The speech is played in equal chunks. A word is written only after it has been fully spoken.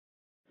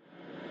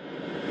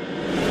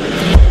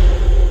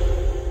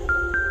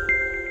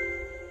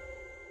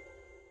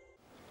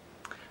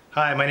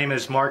Hi, my name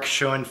is Mark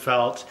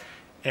Schoenfelt,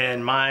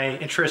 and my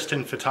interest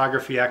in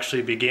photography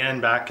actually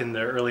began back in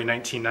the early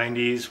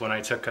 1990s when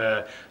I took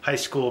a high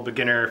school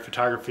beginner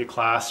photography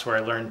class where I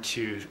learned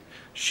to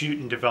shoot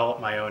and develop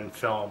my own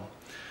film.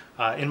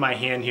 In my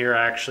hand here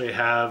I actually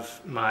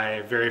have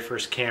my very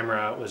first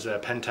camera. It was a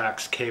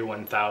Pentax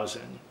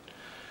K1000.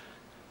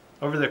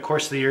 Over the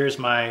course of the years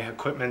my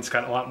equipment's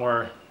gotten a lot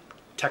more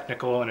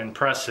technical and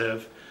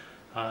impressive.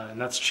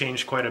 And that's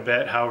changed quite a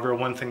bit. However,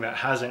 one thing that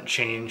hasn't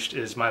changed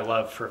is my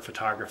love for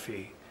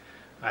photography.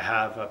 I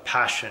have a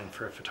passion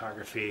for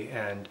photography,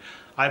 and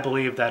I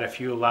believe that if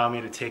you allow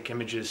me to take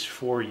images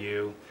for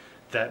you,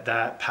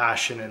 that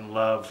passion and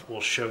love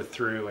will show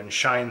through and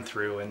shine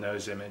through in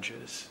those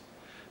images.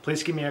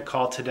 Please give me a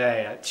call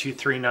today at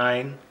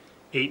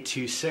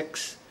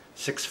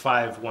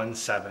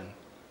 239-826-6517.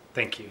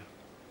 Thank you.